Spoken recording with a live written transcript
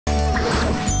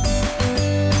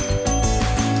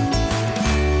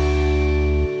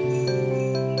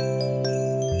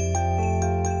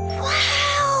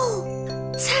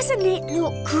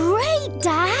look great,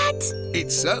 Dad.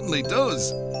 It certainly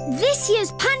does. This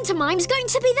year's pantomime's going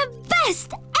to be the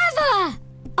best ever!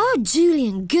 Oh,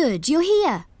 Julian, good, you're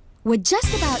here. We're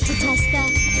just about to test the...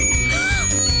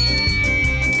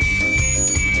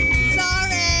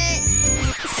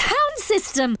 Sorry! sound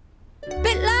system.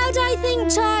 Bit loud, I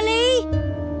think, Charlie.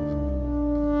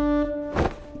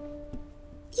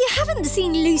 You haven't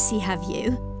seen Lucy, have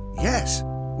you? Yes,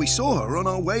 we saw her on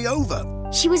our way over.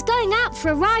 She was going out for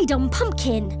a ride on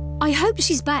Pumpkin. I hope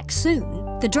she's back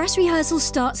soon. The dress rehearsal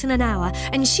starts in an hour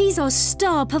and she's our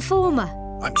star performer.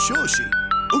 I'm sure she...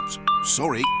 Oops,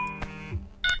 sorry.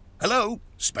 Hello,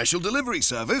 special delivery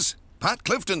service. Pat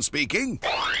Clifton speaking.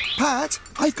 Pat,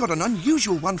 I've got an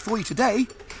unusual one for you today.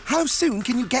 How soon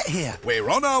can you get here? We're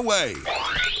on our way.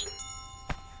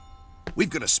 We've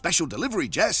got a special delivery,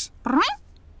 Jess.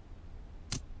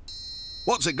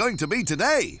 What's it going to be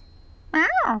today?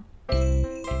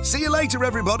 See you later,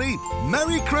 everybody.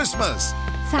 Merry Christmas.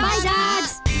 Bye, Dad.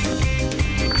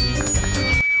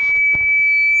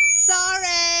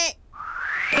 Sorry!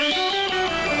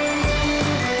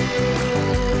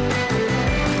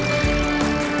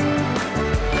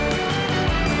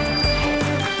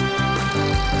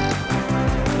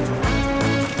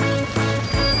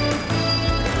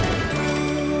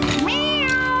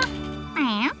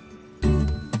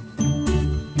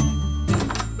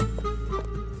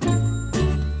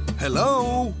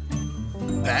 Hello?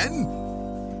 Ben?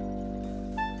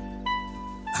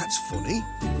 That's funny.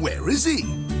 Where is he?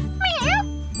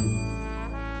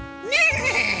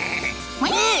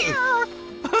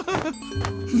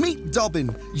 Meet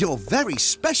Dobbin, your very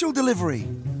special delivery.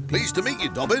 Pleased to meet you,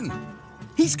 Dobbin.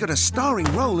 He's got a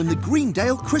starring role in the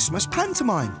Greendale Christmas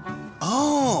pantomime.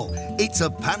 Oh, it's a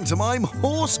pantomime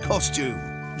horse costume.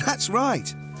 That's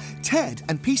right. Ted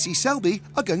and PC Selby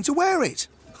are going to wear it.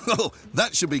 Oh,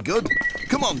 that should be good.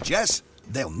 Come on, Jess.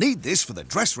 They'll need this for the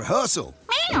dress rehearsal.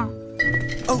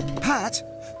 Oh, Pat,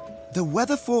 the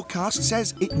weather forecast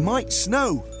says it might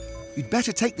snow. You'd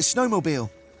better take the snowmobile.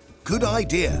 Good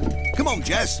idea. Come on,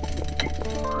 Jess.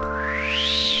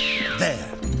 There.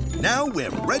 Now we're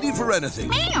ready for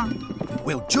anything.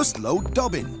 We'll just load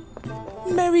Dobbin.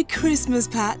 Merry Christmas,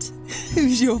 Pat.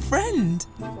 Who's your friend?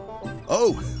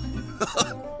 Oh,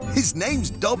 his name's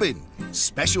Dobbin.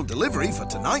 Special delivery for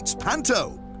tonight's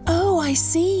panto. Oh, I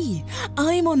see.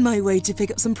 I'm on my way to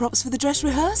pick up some props for the dress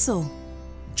rehearsal.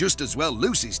 Just as well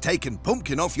Lucy's taken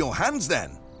Pumpkin off your hands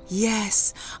then.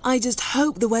 Yes, I just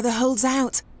hope the weather holds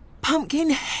out. Pumpkin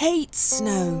hates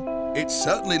snow. It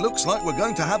certainly looks like we're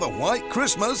going to have a white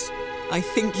Christmas. I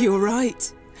think you're right.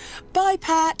 Bye,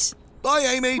 Pat. Bye,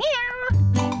 Amy.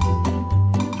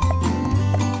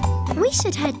 We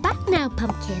should head back now,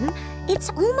 Pumpkin. It's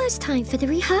almost time for the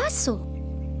rehearsal.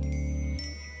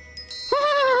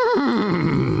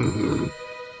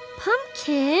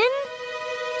 Pumpkin?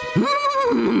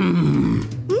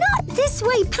 Not this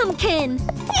way, Pumpkin!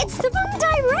 It's the wrong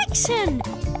direction!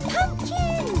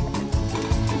 Pumpkin!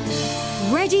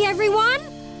 Ready, everyone?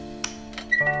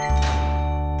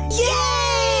 Yeah!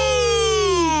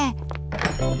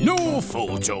 No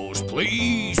photos,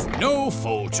 please. No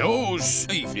photos.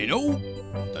 Evening all.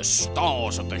 The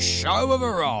stars of the show have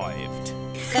arrived.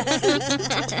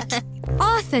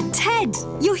 Arthur, Ted,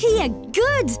 you're here.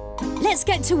 Good. Let's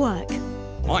get to work.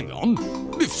 Hang on.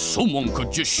 If someone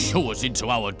could just show us into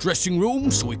our dressing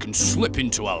room so we can slip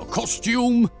into our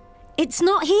costume. It's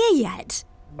not here yet.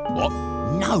 What?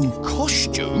 No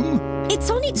costume? It's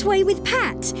on its way with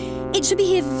Pat. It should be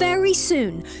here very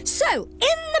soon. So, in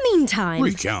the meantime...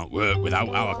 We can't work without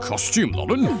our costume,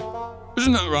 Lauren.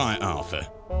 Isn't that right, Arthur?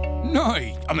 No,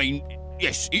 I mean,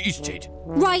 yes, it is, Ted.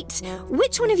 Right.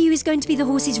 Which one of you is going to be the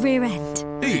horse's rear end?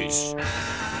 Is.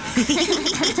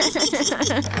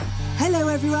 Hello,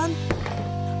 everyone.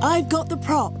 I've got the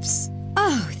props.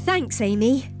 Oh, thanks,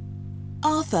 Amy.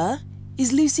 Arthur,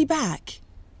 is Lucy back?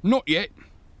 Not yet.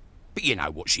 But you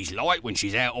know what she's like when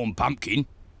she's out on Pumpkin.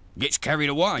 Gets carried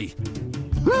away.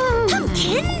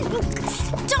 Pumpkin!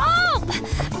 Stop!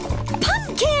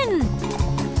 Pumpkin!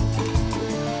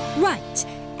 Right.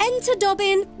 Enter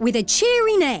Dobbin with a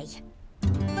cheery neigh.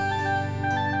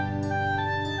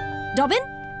 Dobbin?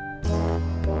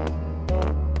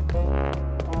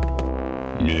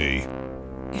 Nay.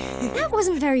 That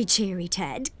wasn't very cheery,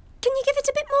 Ted. Can you give it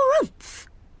a bit more oomph?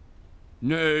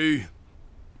 No.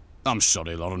 I'm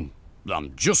sorry, Lauren.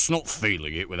 I'm just not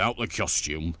feeling it without the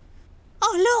costume.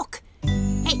 Oh, look!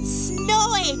 It's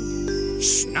snowing!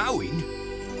 Snowing?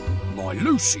 My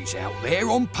Lucy's out there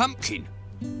on Pumpkin.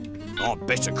 I'd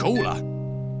better call her.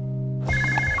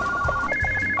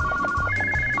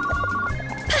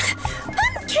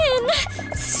 Pumpkin!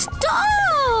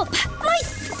 Stop! My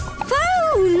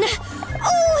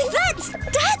It's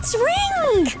Dad's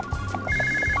ring!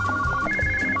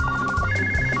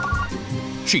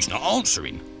 She's not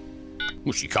answering.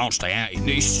 Well, she can't stay out in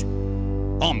this.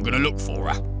 I'm gonna look for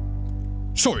her.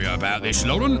 Sorry about this,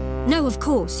 Lauren. No, of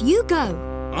course. You go.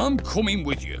 I'm coming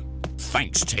with you.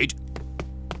 Thanks, Ted.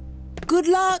 Good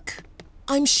luck.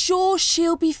 I'm sure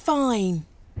she'll be fine.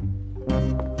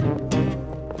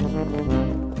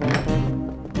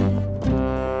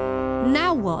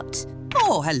 Now what?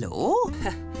 Oh, hello.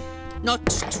 Not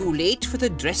too late for the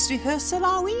dress rehearsal,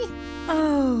 are we?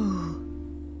 Oh.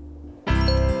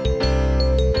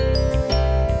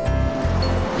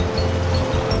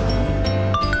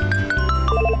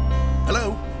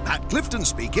 Hello, Pat Clifton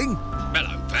speaking.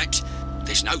 Hello, Pat.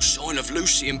 There's no sign of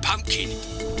Lucy and Pumpkin.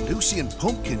 Lucy and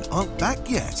Pumpkin aren't back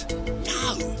yet.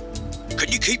 No.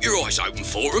 Can you keep your eyes open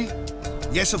for them?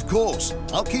 Yes, of course.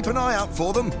 I'll keep an eye out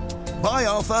for them. Bye,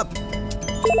 Arthur.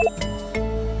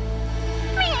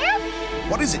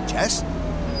 What is it, Jess?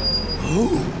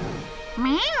 Oh.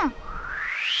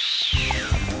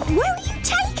 Where are you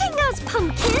taking us,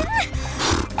 Pumpkin?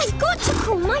 I've got to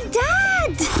call my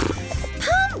dad.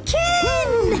 Pumpkin!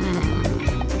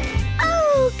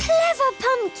 Oh, clever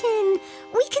Pumpkin.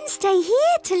 We can stay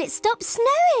here till it stops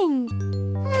snowing.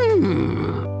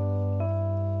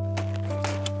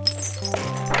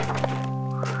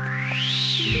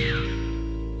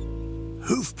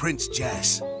 Hoof prints,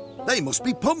 Jess. They must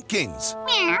be pumpkins.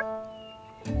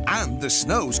 And the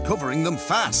snow's covering them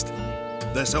fast.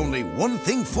 There's only one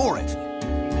thing for it.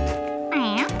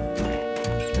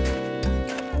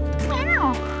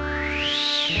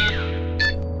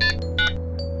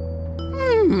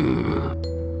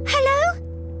 Hello?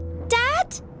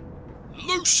 Dad?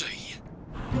 Lucy!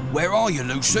 Where are you,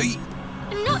 Lucy?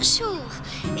 I'm not sure.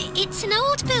 It's an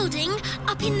old building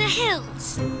up in the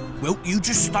hills. Well, you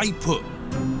just stay put.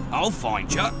 I'll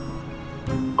find you.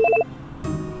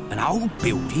 An old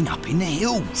building up in the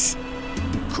hills.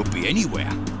 Could be anywhere.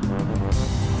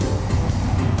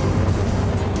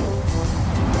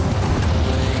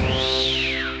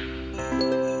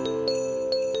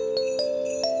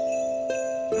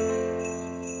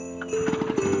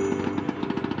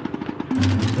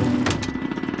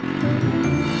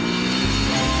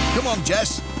 Come on,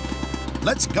 Jess.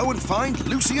 Let's go and find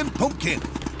Lucy and Pumpkin.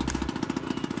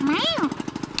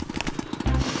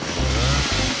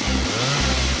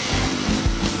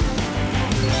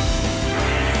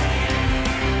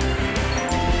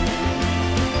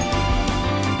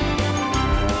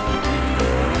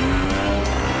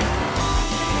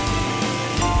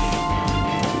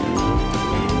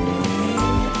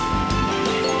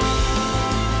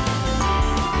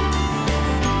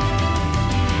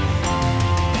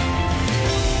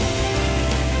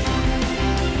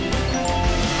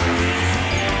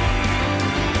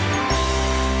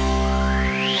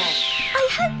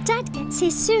 Here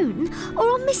soon, or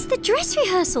I'll miss the dress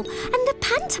rehearsal and the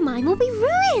pantomime will be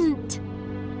ruined.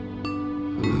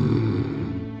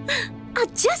 I'll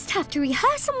just have to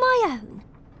rehearse on my own.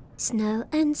 Snow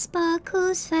and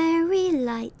sparkles, fairy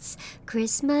lights,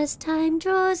 Christmas time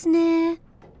draws near.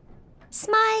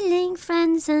 Smiling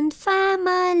friends and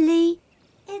family,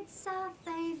 it's our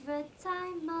favourite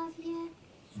time of year.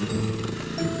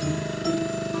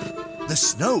 The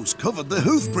snow's covered the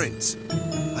hoof prints.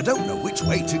 I don't know which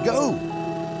way to go.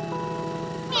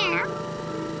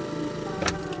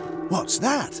 What's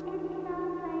that?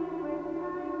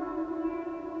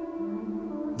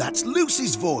 That's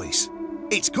Lucy's voice.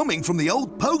 It's coming from the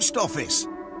old post office.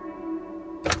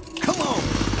 Come on!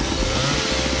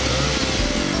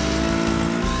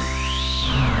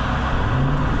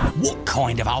 What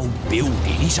kind of old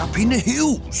building is up in the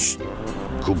hills?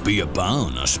 Could be a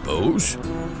barn, I suppose.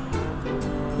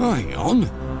 Hang on.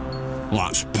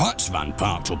 That's Pat's van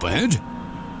parked up ahead.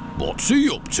 What's he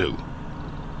up to?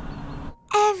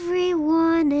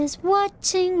 Everyone is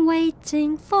watching,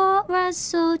 waiting for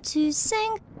us all to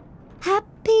sing.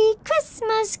 Happy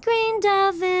Christmas,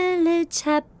 Greendale Village.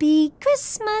 Happy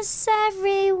Christmas,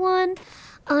 everyone.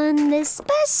 On this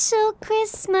special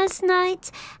Christmas night.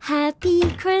 Happy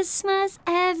Christmas,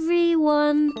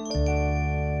 everyone.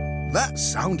 That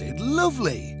sounded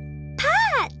lovely.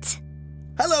 Pat!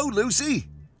 Hello, Lucy.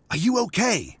 Are you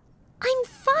okay? I'm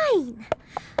fine.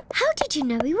 How did you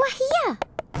know we were here?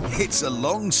 It's a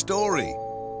long story.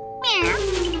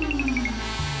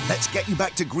 Let's get you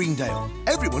back to Greendale.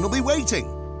 Everyone will be waiting.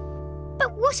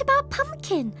 But what about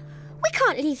Pumpkin? We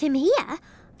can't leave him here,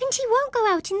 and he won't go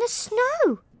out in the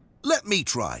snow. Let me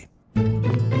try.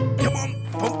 Come on,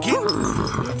 Pumpkin.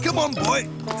 Come on, boy.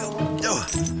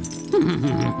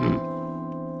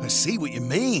 I see what you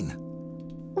mean.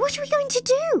 What are we going to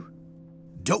do?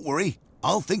 Don't worry.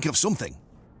 I'll think of something.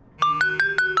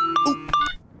 Oh,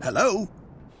 hello?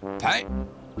 Pat,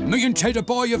 me and Ted are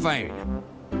by your van.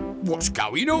 What's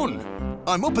going on?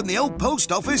 I'm up in the old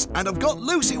post office and I've got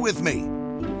Lucy with me.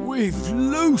 With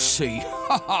Lucy?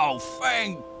 Oh,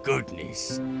 thank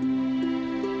goodness.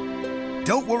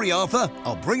 Don't worry, Arthur.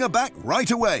 I'll bring her back right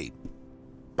away.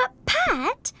 But,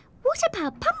 Pat, what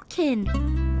about Pumpkin?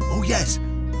 Oh, yes.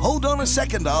 Hold on a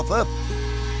second, Arthur.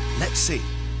 Let's see.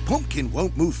 Pumpkin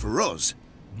won't move for us.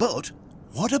 But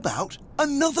what about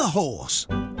another horse?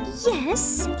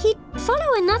 Yes, he'd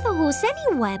follow another horse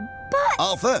anywhere, but...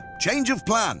 Arthur, change of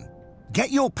plan.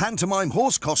 Get your pantomime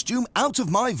horse costume out of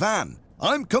my van.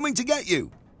 I'm coming to get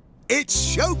you.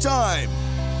 It's showtime!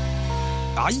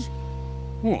 Eh?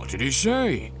 What did he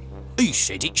say? He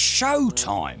said it's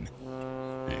showtime.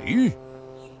 Eh?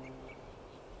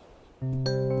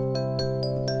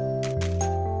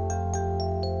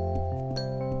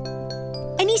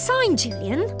 Any sign,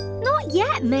 Julian? Not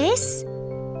yet, miss.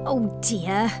 Oh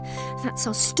dear, that's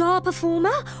our star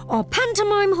performer, our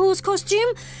pantomime horse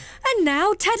costume, and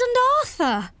now Ted and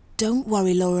Arthur. Don't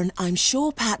worry, Lauren. I'm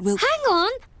sure Pat will... Hang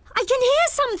on, I can hear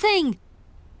something.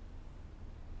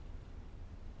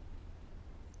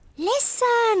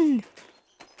 Listen.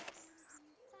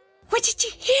 What did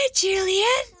you hear,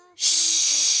 Julian?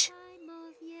 Shh.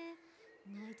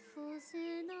 Night falls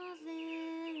in our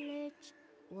village.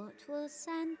 What will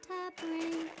Santa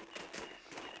bring?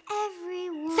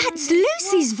 Everyone. That's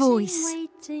Lucy's voice.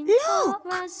 Look.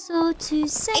 It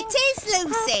is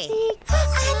Lucy.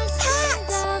 And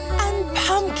Pat. And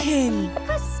Pumpkin.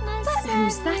 But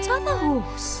who's that other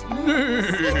horse?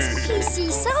 It's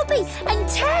PC Selby and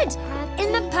Ted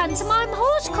in the pantomime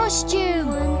horse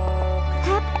costume.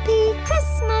 Happy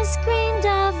Christmas,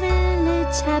 Greendale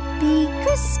Village. Happy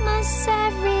Christmas,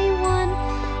 everyone.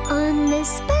 On this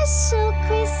special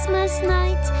Christmas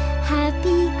night.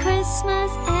 Happy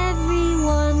Christmas,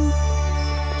 everyone.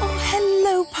 Oh,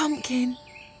 hello, Pumpkin.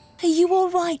 Are you all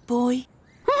right, boy?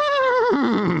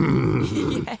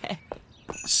 Yeah.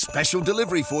 Special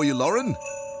delivery for you, Lauren.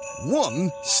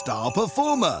 1 star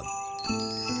performer.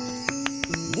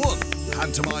 1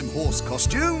 pantomime horse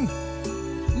costume.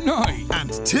 Nice.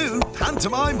 And 2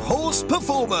 pantomime horse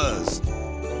performers.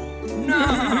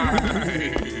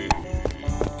 Nice.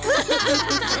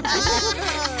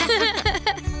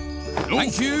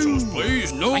 Thank you.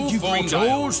 Please, no Thank you,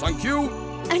 photos. Thank you.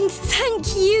 And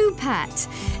thank you, Pat.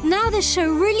 Now the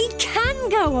show really can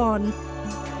go on.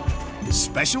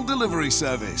 Special delivery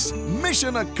service.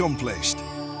 Mission accomplished.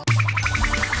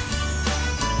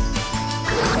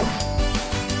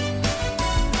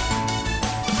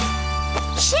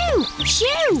 Shoo!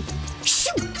 Shoo!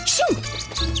 Shoo! Shoo!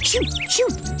 Shoo! Shoo!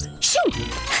 Shoo!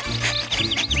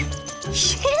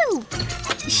 Shoo!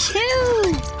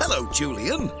 Shoo! Hello,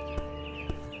 Julian.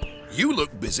 You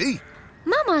look busy.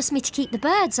 Mum asked me to keep the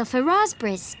birds off her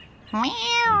raspberries.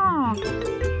 Meow.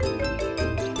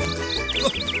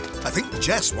 I think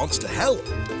Jess wants to help.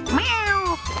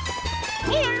 Meow.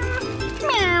 Meow.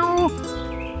 Meow.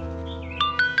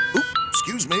 Oop,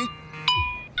 excuse me.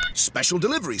 Special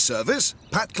delivery service.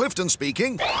 Pat Clifton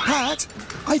speaking. Pat,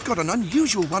 I've got an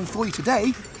unusual one for you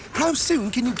today. How soon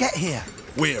can you get here?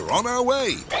 We're on our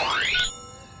way.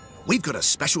 We've got a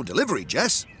special delivery,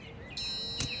 Jess.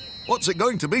 What's it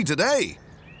going to be today?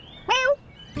 Meow.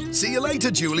 See you later,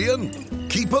 Julian.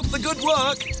 Keep up the good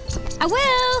work. I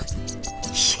will.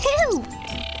 Shoo!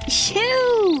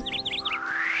 Shoo!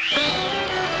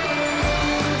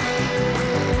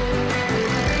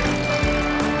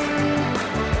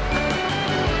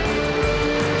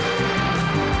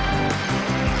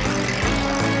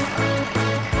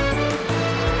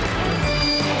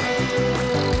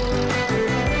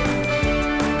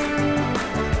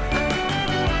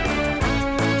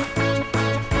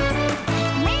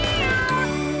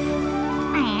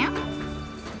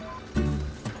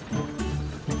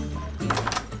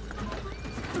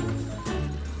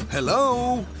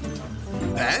 Hello?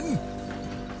 Ben?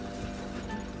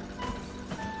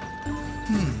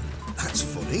 That's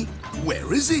funny.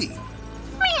 Where is he?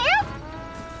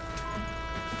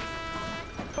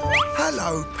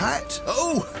 Hello, Pat.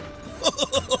 Oh!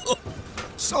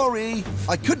 Sorry,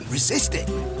 I couldn't resist it.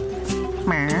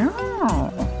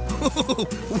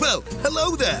 Well,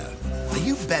 hello there. Are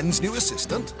you Ben's new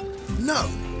assistant? No,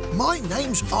 my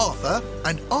name's Arthur,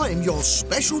 and I'm your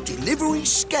special delivery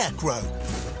scarecrow.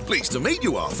 Pleased to meet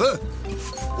you, Arthur.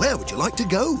 Where would you like to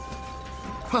go?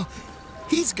 Well,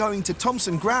 he's going to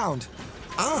Thompson Ground.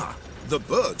 Ah, the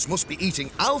birds must be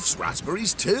eating Alf's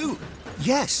raspberries too.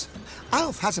 Yes,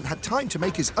 Alf hasn't had time to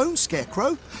make his own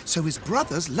scarecrow, so his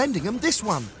brother's lending him this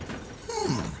one.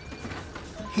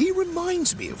 He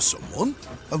reminds me of someone.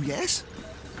 Oh, yes?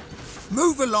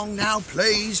 Move along now,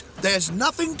 please. There's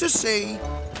nothing to see.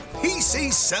 He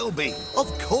sees Selby,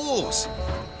 of course.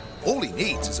 All he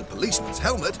needs is a policeman's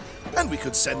helmet, and we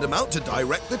could send him out to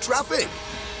direct the traffic.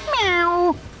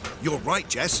 Meow. You're right,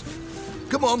 Jess.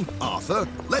 Come on, Arthur.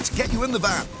 Let's get you in the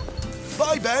van.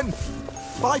 Bye, Ben.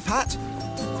 Bye, Pat.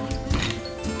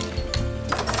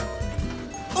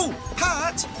 Oh,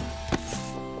 Pat!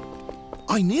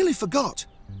 I nearly forgot.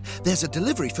 There's a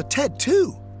delivery for Ted,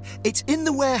 too. It's in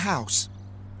the warehouse.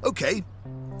 OK,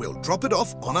 we'll drop it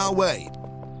off on our way.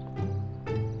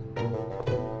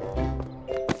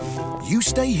 You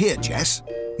stay here, Jess.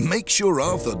 Make sure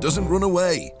Arthur doesn't run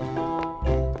away.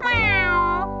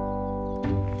 Meow.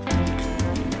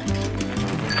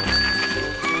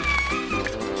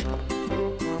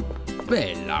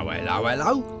 Hello, hello,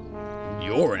 hello.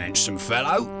 You're an handsome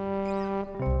fellow.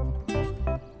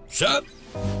 Sir?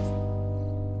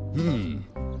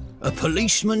 A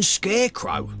policeman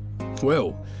scarecrow.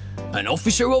 Well, an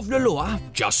officer of the law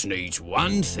just needs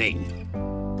one thing.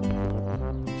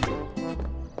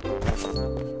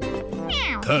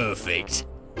 Perfect.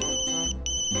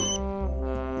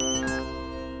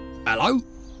 Hello?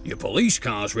 Your police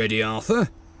car's ready, Arthur.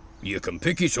 You can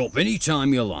pick it up any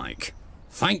time you like.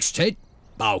 Thanks, Ted.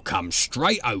 I'll come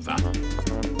straight over.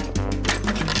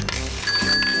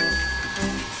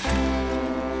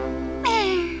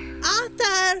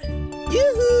 Arthur!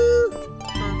 Yoo-hoo!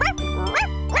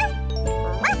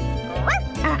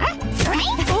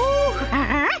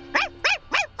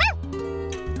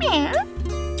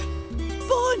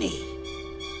 Bonnie!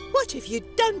 What have you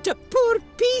done to poor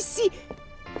Peacey?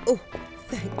 Oh,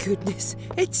 thank goodness.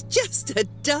 It's just a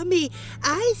dummy.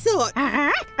 I thought...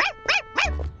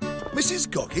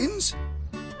 Mrs. Goggins?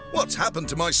 What's happened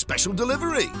to my special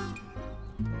delivery?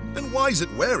 And why is it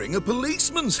wearing a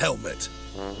policeman's helmet?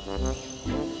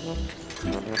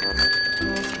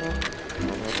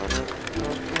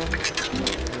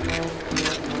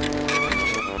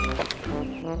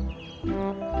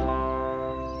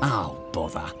 Oh,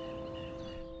 bother.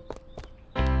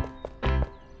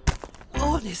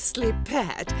 Honestly,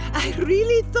 Pat, I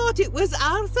really thought it was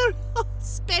Arthur,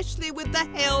 especially with the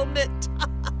helmet.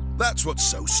 That's what's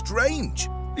so strange.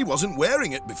 He wasn't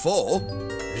wearing it before.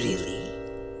 Really?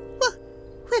 Well,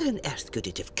 where on earth could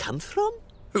it have come from?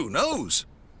 Who knows?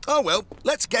 Oh, well,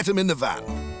 let's get him in the van.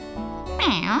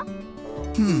 Meow.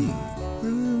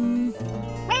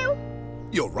 Meow.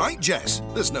 You're right, Jess.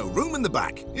 There's no room in the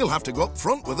back. He'll have to go up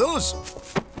front with us.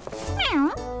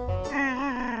 Meow.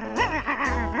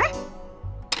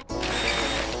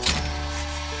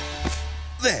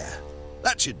 There.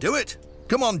 That should do it.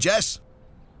 Come on, Jess.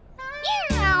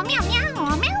 Meow, meow,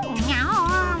 meow, meow,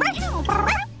 meow.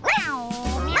 Meow.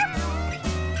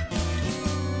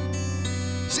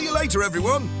 See you later,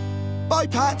 everyone. Bye,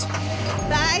 Pat.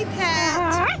 Bye,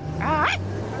 Pat.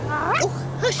 Oh,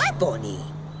 hush, Bonnie.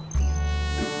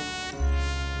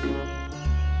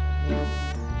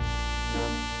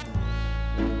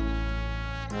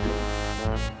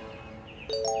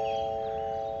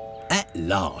 At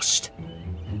last.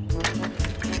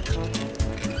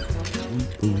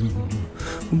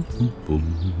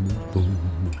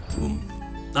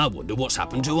 I wonder what's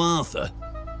happened to Arthur.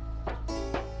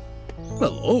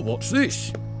 Hello, what's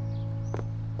this?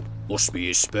 Must be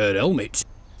his spare helmet.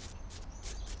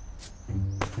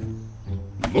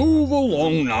 Move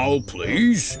along now,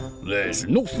 please. There's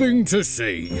nothing to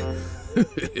see.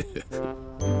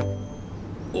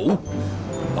 Oh,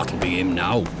 that'll be him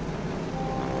now.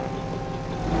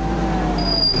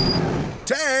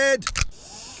 Ted!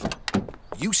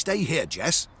 You stay here,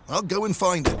 Jess. I'll go and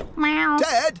find him. Meow.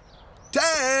 Ted!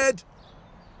 Ted!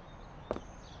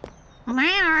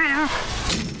 Meow.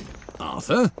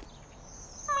 Arthur?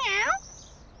 Meow.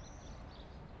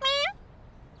 Meow.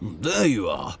 There you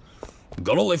are.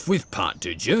 Got to live with Pat,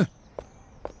 did you?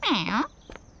 Meow.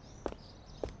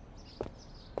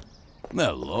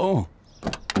 Hello.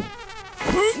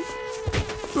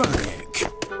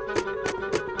 Back.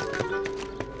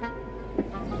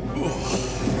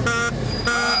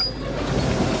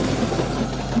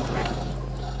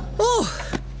 Oh,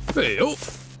 Hey up.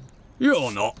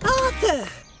 You're not. Arthur!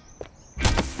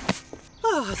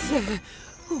 Arthur!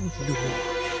 Oh, no.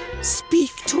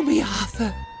 Speak to me,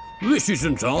 Arthur. This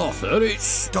isn't Arthur,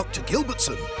 it's... Dr.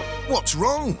 Gilbertson, what's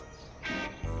wrong?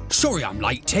 Sorry I'm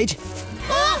late, Ted.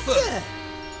 Arthur!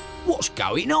 What's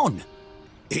going on?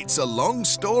 It's a long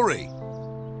story.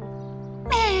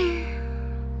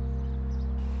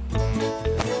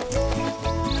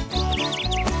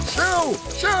 Show!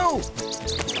 Show!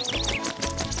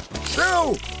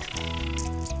 Show!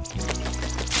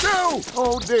 Shoo!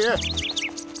 Oh, dear.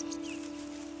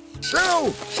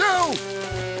 Shoo! Shoo!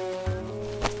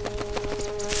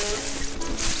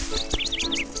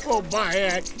 Oh, my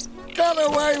head. Get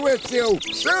away with you!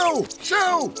 Shoo!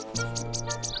 Shoo!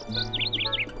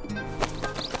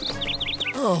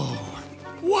 Oh,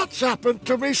 what's happened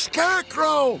to me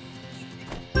scarecrow?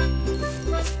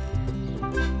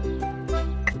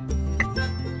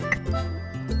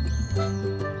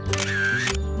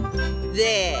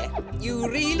 There, you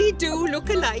really do look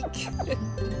alike.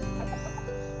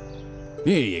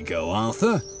 Here you go,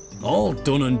 Arthur. All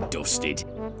done and dusted.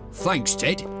 Thanks,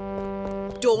 Ted.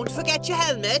 Don't forget your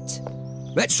helmet.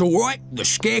 That's all right. The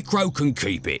scarecrow can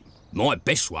keep it. My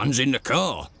best one's in the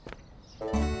car.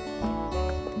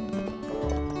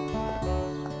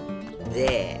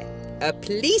 There, a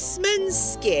policeman's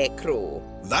scarecrow.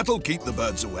 That'll keep the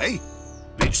birds away.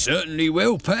 It certainly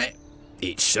will, Pat.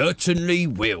 It certainly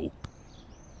will.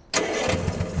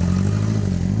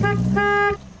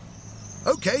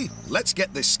 OK, let's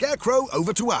get this scarecrow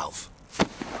over to Alf.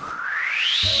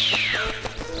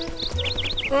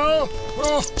 Oh,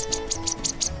 oh.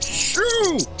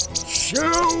 Shoo!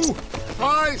 Shoo!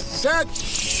 I said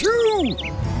shoo!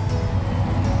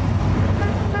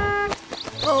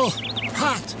 Oh,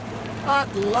 Pat,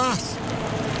 at last.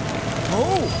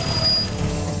 Oh.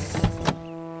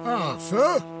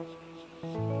 Arthur?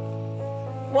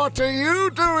 What are you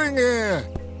doing here?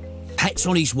 Pat's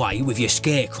on his way with your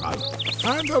scarecrow.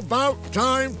 And about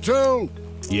time too.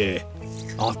 Yeah,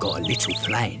 I've got a little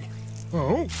plan.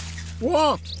 Oh?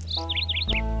 What?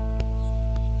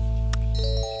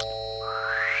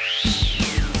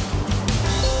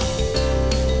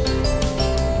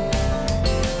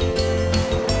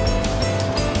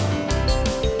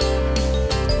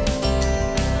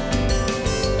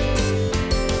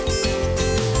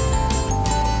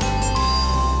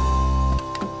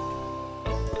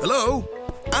 Hello?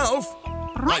 Alf?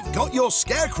 I've got your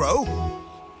scarecrow.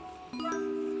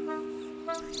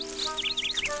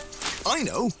 I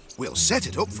know. We'll set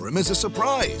it up for him as a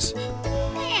surprise.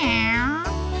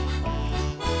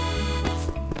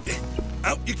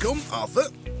 Out you come, Arthur.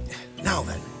 Now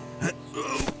then.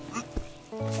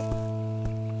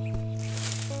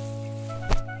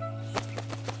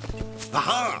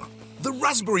 Aha! The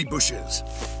raspberry bushes.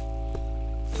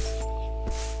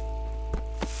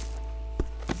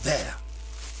 There.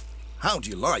 How do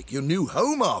you like your new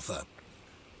home, Arthur?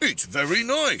 It's very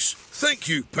nice. Thank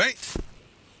you, Pet.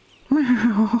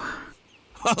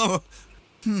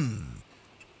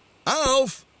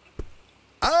 Alf!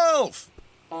 Alf!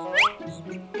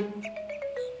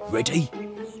 Ready?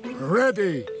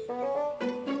 Ready.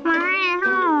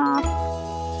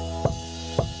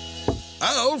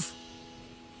 Alf!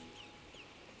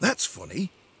 That's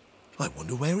funny. I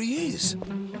wonder where he is.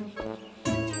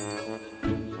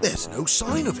 There's no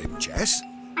sign of him, Jess.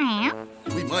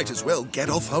 We might as well get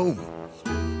off home.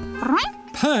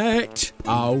 Pat!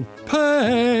 Oh,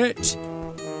 Pat!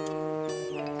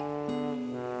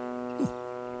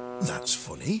 That's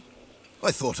funny.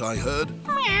 I thought I heard...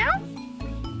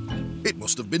 It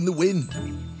must have been the wind.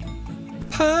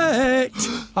 Pat!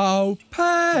 Oh,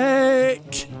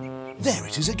 Pat! There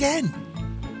it is again.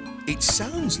 It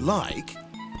sounds like...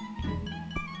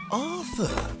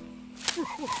 Arthur.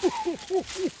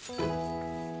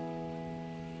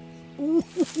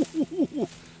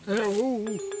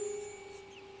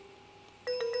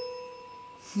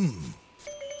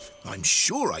 I'm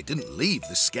sure I didn't leave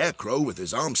the scarecrow with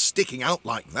his arms sticking out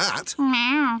like that.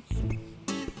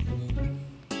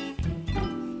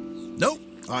 No,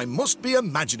 I must be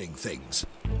imagining things.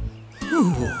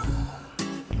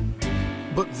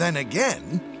 But then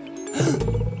again...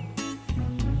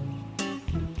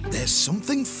 There's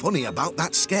something funny about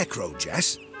that scarecrow,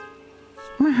 Jess.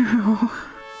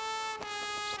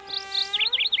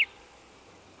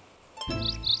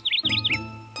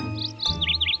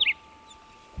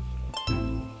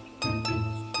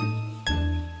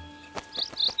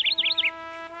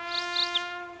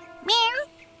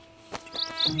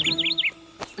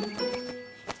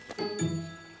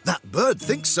 That bird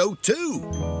thinks so too.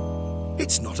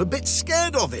 It's not a bit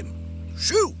scared of him.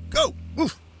 Shoo, go.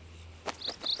 Woof.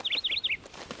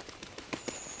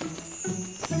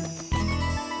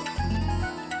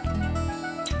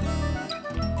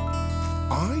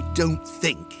 I don't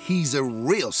think he's a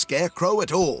real scarecrow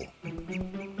at all.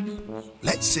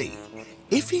 Let's see.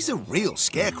 If he's a real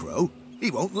scarecrow,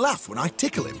 he won't laugh when I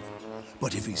tickle him.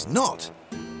 But if he's not...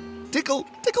 Tickle,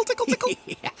 tickle, tickle, tickle.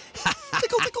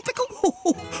 Tickle, tickle, tickle.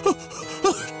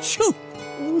 Achoo!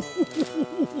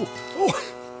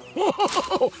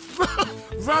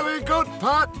 Very good,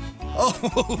 Pat. Oh,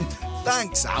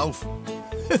 thanks, Alf.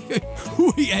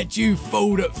 We had you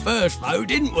fooled at first, though,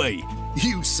 didn't we?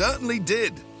 You certainly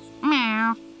did.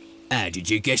 Meow. How did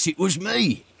you guess it was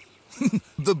me?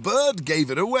 The bird gave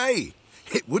it away.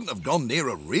 It wouldn't have gone near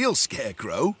a real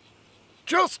scarecrow.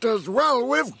 Just as well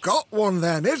we've got one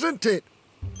then, isn't it?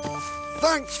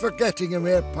 Thanks for getting him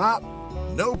here, Pat.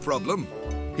 No problem.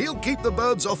 He'll keep the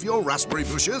birds off your raspberry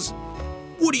bushes.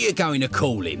 What are you going to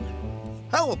call him?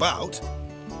 How about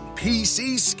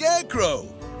PC Scarecrow?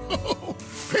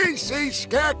 PC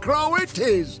Scarecrow it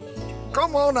is.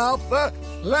 Come on, Arthur.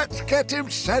 Let's get him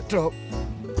set up.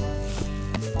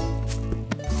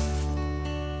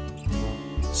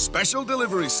 Special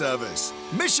delivery service.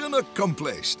 Mission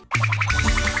accomplished.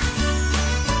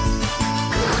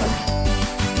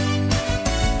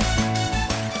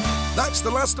 That's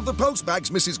the last of the postbags,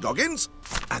 Mrs. Goggins.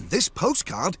 And this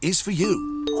postcard is for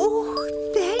you. Oh,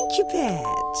 thank you,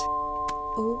 Pat.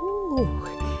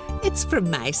 Oh, it's from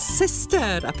my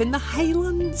sister up in the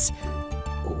Highlands.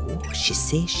 Oh, she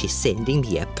says she's sending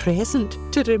me a present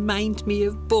to remind me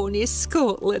of bonnie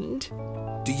Scotland.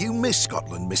 Do you miss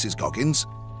Scotland, Mrs. Goggins?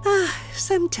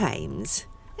 Sometimes.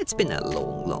 It's been a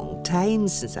long, long time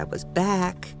since I was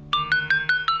back.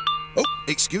 Oh,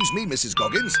 excuse me, Mrs.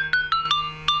 Goggins.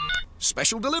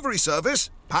 Special delivery service.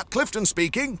 Pat Clifton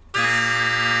speaking.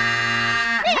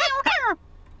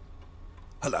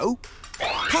 Hello?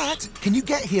 Pat, can you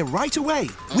get here right away?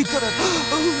 We've got a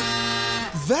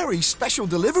very special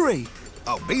delivery.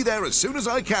 I'll be there as soon as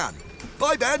I can.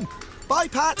 Bye, Ben. Bye,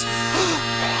 Pat.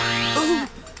 Oh.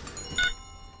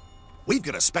 We've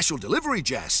got a special delivery,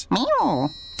 Jess. Meow.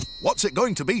 What's it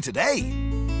going to be today?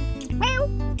 Meow.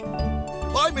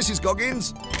 Bye, Mrs.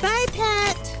 Goggins. Bye,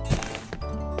 Pat.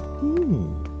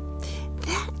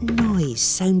 That noise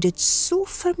sounded so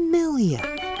familiar.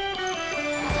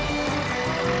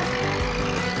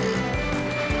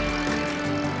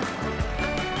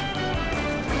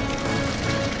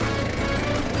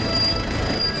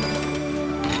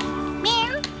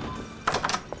 Meow.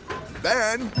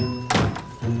 Ben?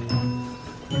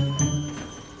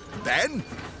 Ben?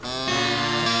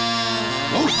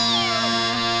 Oh.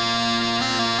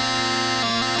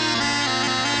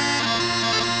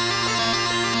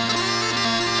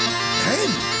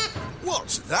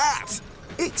 What's that?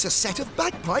 It's a set of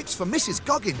bagpipes for Mrs.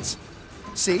 Goggins.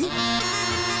 See?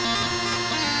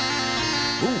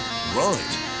 Oh,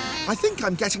 right. I think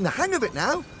I'm getting the hang of it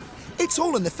now. It's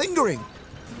all in the fingering.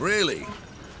 Really?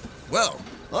 Well,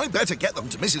 I better get them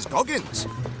to Mrs. Goggins.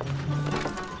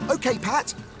 OK,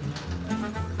 Pat.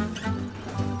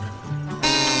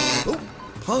 Oh,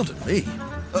 pardon me.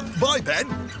 Bye, Ben.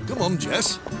 Come on,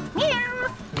 Jess.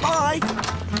 Meow. Bye.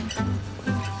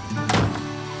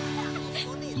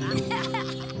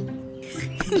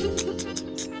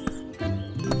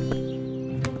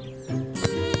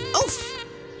 Oof!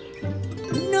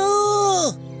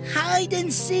 No! Hide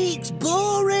and seek's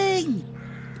boring!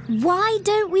 Why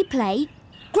don't we play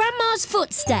Grandma's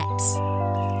Footsteps?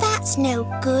 That's no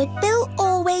good. Bill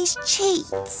always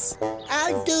cheats.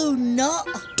 I do not.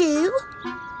 Do?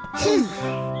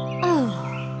 Oh.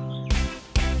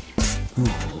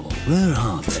 Where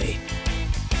are they?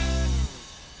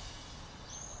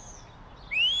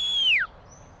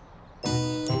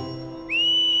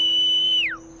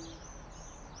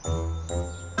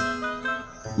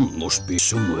 Must be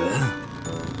somewhere.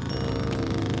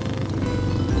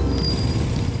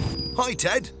 Hi,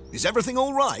 Ted. Is everything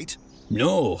all right?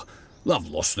 No, I've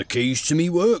lost the keys to me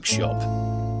workshop.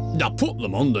 I put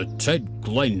them on the Ted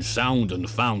Glen Sound and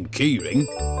Found keyring,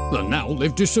 and now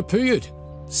they've disappeared.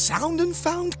 Sound and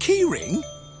Found keyring?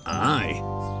 Aye.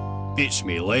 It's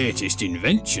my latest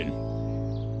invention.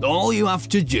 All you have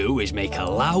to do is make a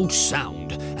loud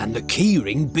sound and the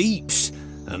keyring beeps,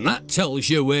 and that tells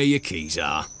you where your keys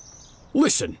are.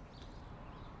 Listen.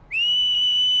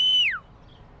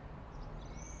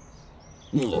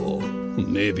 Oh,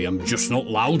 maybe I'm just not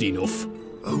loud enough.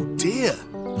 Oh, dear.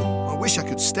 I wish I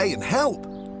could stay and help,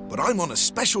 but I'm on a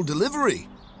special delivery.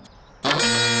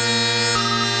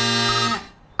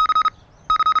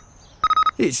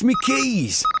 It's me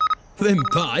keys. Them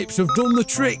pipes have done the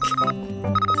trick.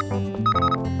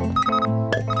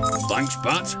 Thanks,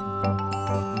 Pat.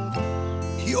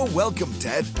 You're welcome,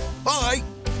 Ted. Bye.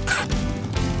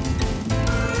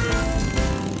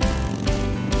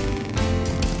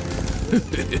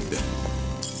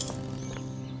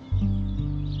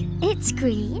 It's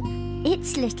green,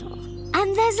 it's little,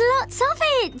 and there's lots of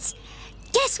it.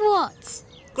 Guess what?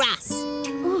 Grass.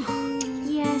 Oh,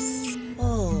 yes.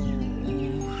 Oh.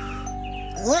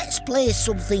 Let's play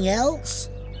something else.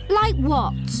 Like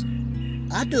what?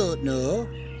 I don't know.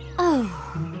 Oh.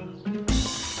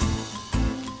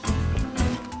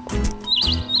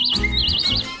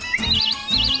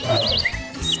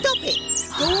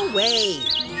 Go away.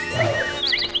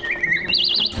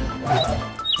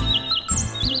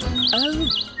 Oh,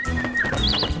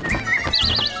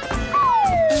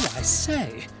 I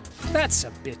say, that's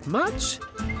a bit much.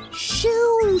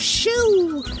 Shoo,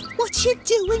 shoo. What you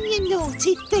doing, you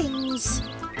naughty things?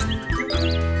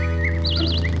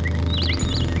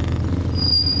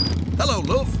 Hello,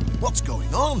 love. What's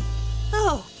going on?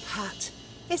 Oh, Pat,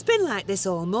 it's been like this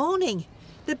all morning.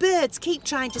 The birds keep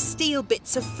trying to steal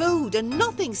bits of food and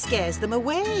nothing scares them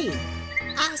away.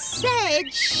 I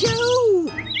said shoo,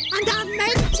 and I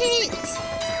meant it.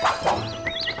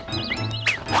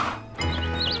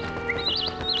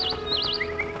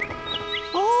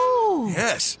 Oh.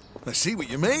 Yes, I see what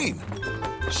you mean.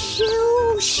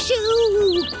 Shoo,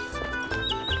 shoo.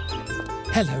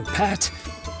 Hello, Pat.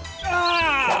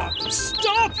 Ah!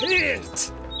 Stop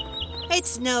it!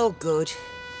 It's no good.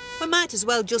 We might as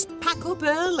well just pack up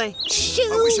early. Shoo!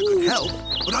 I wish I could help,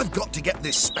 but I've got to get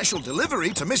this special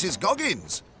delivery to Mrs.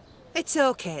 Goggins. It's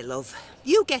okay, love.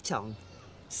 You get on.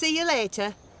 See you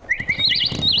later.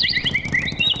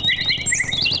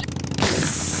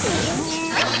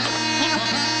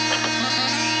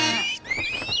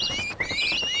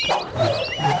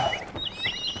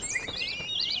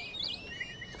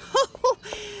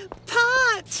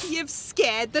 Pat, you've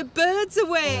scared the birds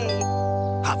away.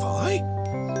 Have I?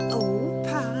 Oh,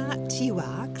 Pat, you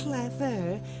are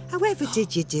clever. However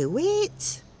did you do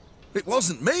it? It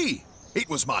wasn't me. It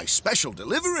was my special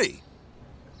delivery.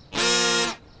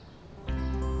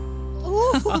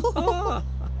 Oh.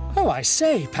 Oh, I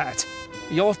say, Pat,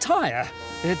 your tyre,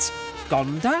 it's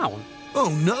gone down. Oh,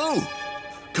 no.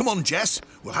 Come on, Jess.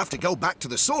 We'll have to go back to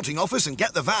the sorting office and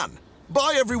get the van.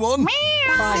 Bye, everyone.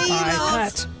 Bye-bye,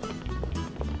 Pat.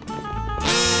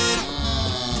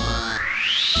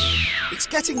 It's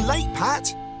getting late,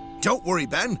 Pat. Don't worry,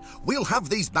 Ben. We'll have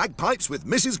these bagpipes with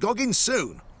Mrs. Goggins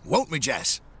soon. Won't we,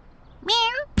 Jess? Meow.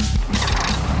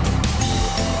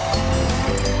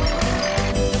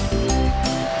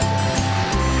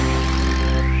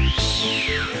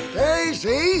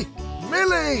 Daisy,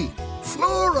 Millie,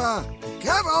 Flora,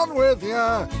 get on with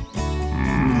ya.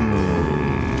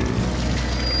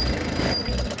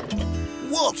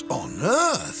 What on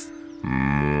earth?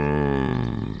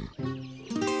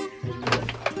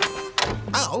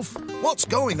 Alf, what's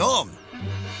going on?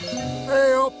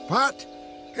 Hey up, Pat.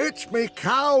 It's me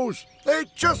cows. They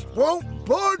just won't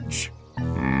budge.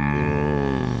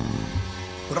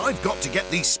 But I've got to get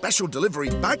these special delivery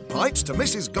bagpipes to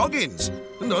Mrs. Goggins,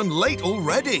 and I'm late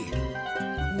already.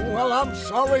 Well, I'm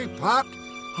sorry, Pat.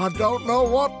 I don't know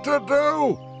what to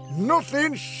do.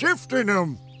 Nothing's shifting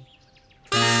them.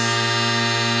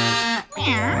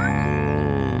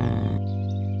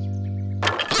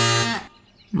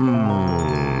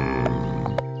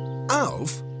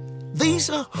 Alf, these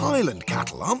are Highland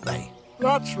cattle, aren't they?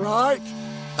 That's right.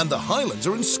 And the Highlands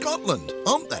are in Scotland,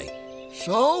 aren't they?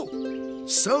 So?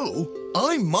 So,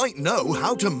 I might know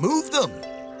how to move them.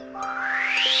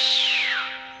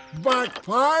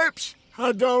 Bagpipes?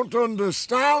 I don't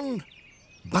understand.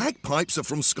 Bagpipes are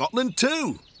from Scotland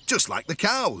too, just like the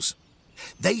cows.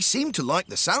 They seem to like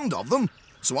the sound of them,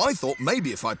 so I thought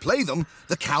maybe if I play them,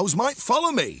 the cows might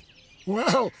follow me.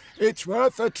 Well, it's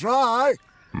worth a try.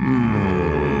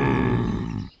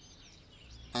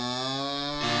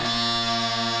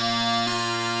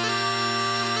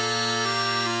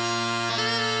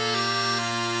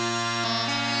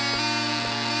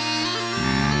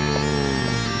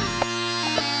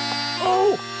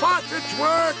 Oh, Pat, it's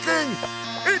working!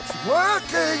 It's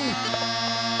working!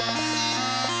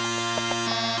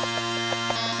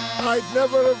 I'd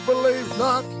never have believed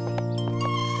that.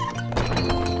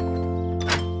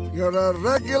 You're a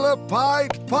regular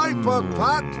Pied Piper,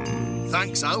 Pat.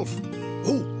 Thanks, Alf.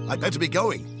 Oh, I'd better be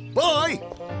going. Bye!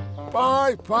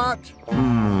 Bye, Pat.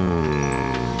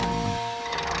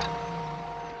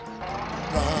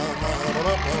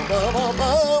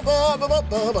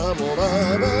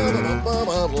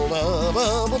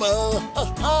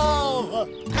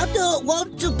 I don't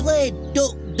want to play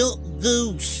Duck, Duck,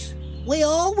 Goose. We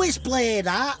always play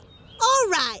that. All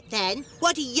right, then.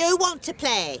 What do you want to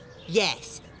play?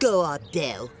 Yes, go on,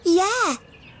 Bill. Yeah.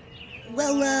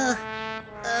 Well,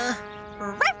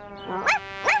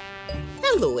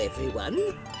 Hello, everyone.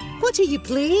 What are you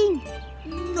playing?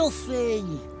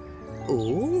 nothing.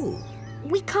 Oh.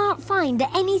 We can't find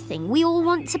anything we all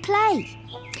want to play.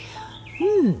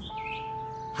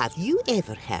 Have you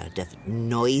ever heard of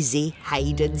noisy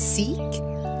hide and seek?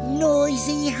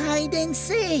 Noisy hide and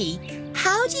seek.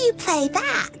 How do you play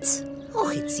that? Oh,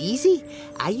 it's easy.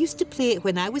 I used to play it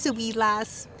when I was a wee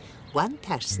lass. One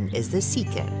person is the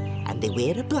seeker and they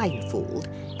wear a blindfold,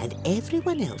 and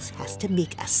everyone else has to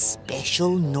make a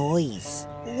special noise.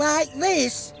 Like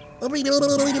this?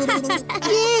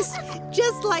 Yes,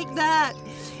 just like that.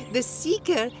 The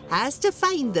seeker has to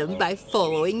find them by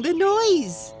following the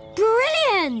noise.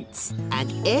 Brilliant!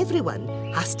 And everyone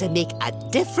has to make a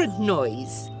different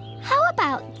noise. How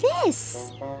about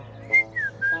this?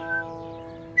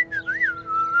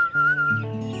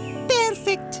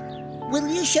 Perfect. Will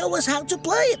you show us how to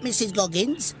play it, Mrs.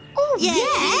 Goggins? Oh,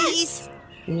 Yes.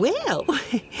 Well,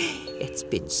 it's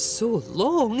been so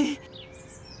long.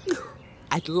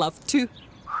 I'd love to.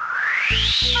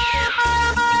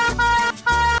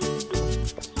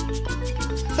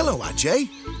 Hello, Ajay.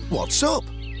 What's up?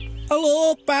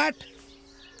 Hello, Pat.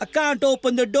 I can't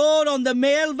open the door on the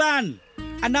mail van.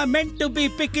 And I meant to be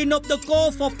picking up the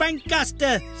call for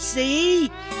Pencaster, see?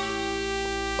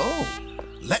 Oh,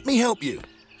 let me help you.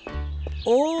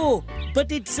 Oh,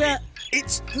 but it's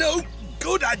It's no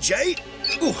good, Ajay.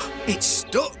 Oh, it's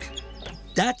stuck.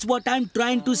 That's what I'm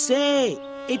trying to say.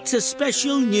 It's a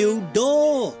special new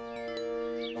door.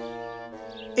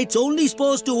 It's only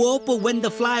supposed to open when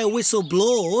the flyer whistle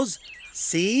blows.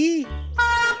 See?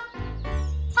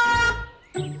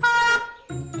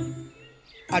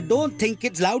 I don't think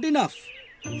it's loud enough.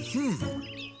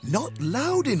 Not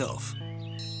loud enough.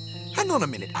 Hang on a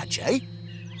minute, Ajay.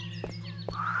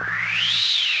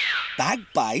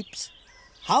 Bagpipes?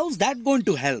 How's that going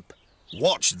to help?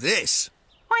 Watch this.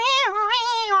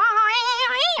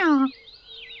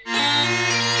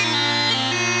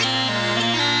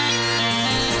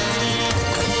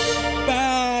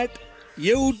 Pat,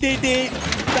 you did it.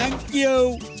 Thank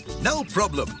you. No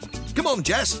problem. Come on,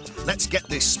 Jess. Let's get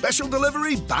this special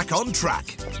delivery back on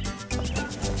track.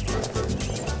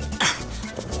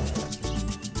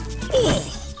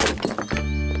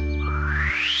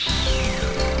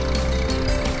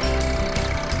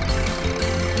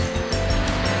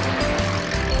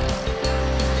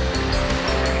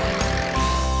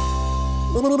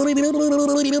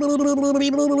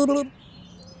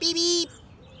 Beep, beep.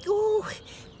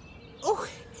 Oh,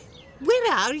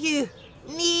 where are you?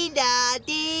 Dee-da,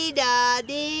 dee-da,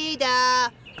 dee-da.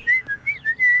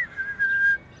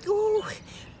 Oh,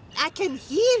 I can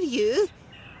hear you.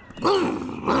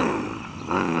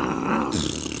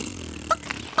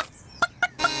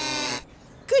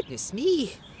 Goodness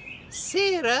me.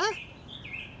 Sarah?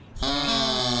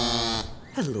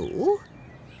 Hello?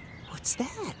 What's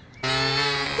that?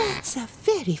 That's a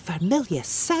very familiar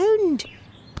sound.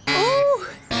 Oh!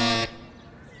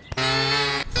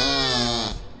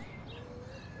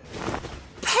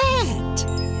 Pat!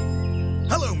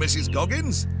 Hello, Mrs.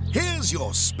 Goggins. Here's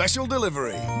your special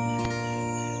delivery.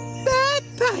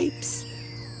 Bagpipes!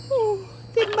 Oh,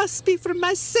 they must be from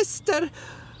my sister.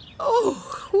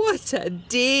 Oh, what a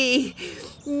day!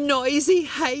 Noisy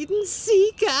hide and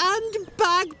seek and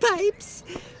bagpipes.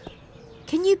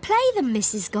 Can you play them,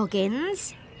 Mrs.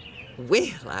 Goggins?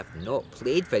 Well, I've not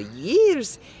played for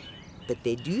years, but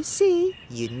they do say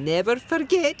you never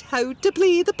forget how to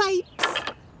play the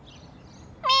pipes.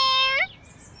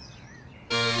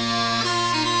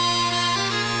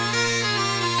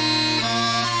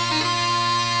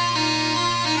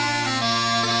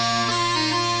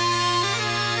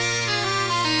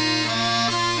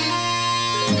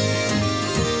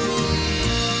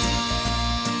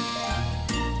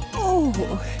 Oh,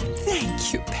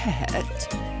 thank you,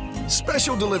 Pat.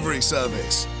 Special delivery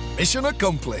service. Mission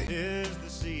accomplished. Tis the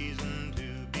season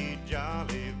to be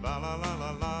jolly, la la la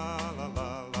la la la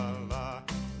la la la.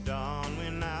 Don we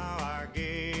now our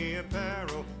gay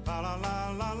apparel, la la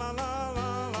la la la la.